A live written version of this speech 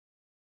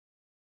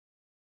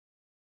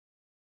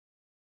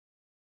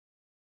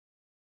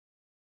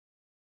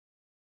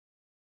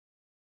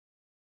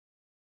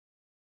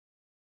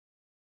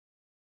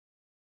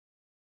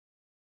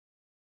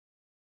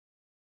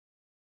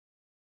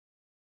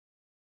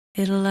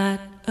It'll light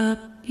up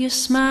your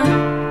smile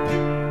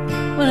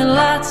when it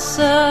lights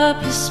up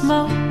your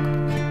smoke,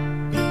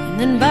 and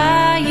then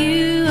buy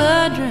you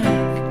a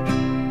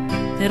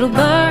drink that'll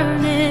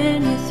burn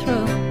in your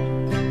throat.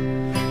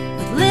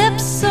 With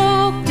lips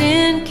soaked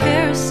in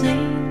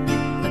kerosene,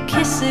 a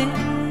kiss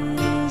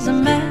is a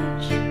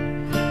match.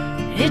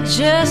 It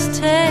just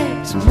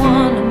takes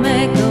one to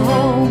make the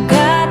whole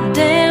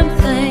goddamn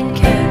thing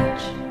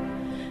catch.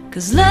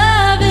 'Cause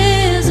love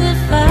is a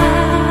fire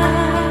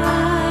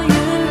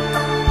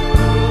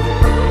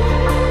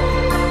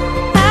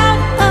out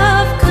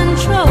of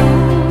control,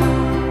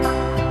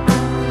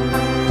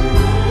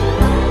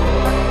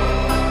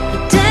 a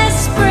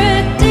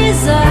desperate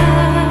desire.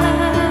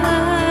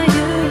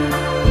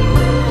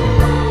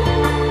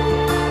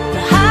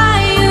 The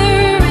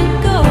higher it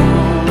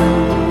goes,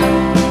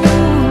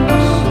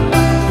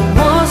 and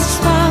once it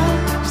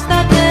sparks,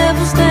 that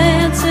devil's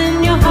dance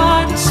in your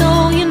heart and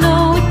soul. You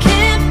know it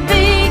can't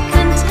be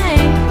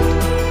contained.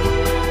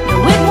 No,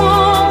 it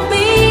won't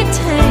be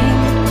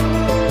tamed.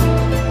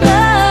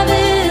 Love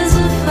is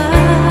a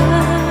fire.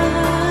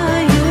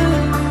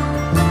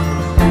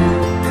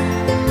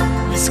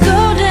 Let's go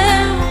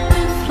down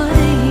in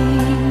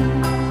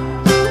flames.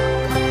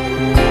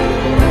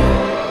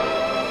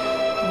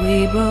 We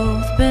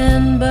both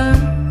been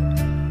burned,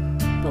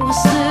 but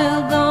we're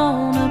still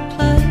gonna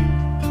play.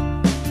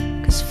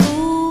 'Cause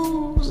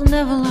fools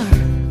never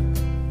learn.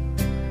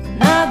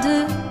 Now do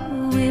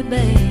we,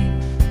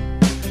 babe?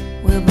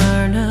 We'll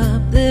burn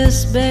up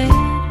this bed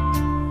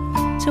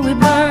till we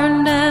burn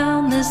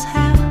down this house.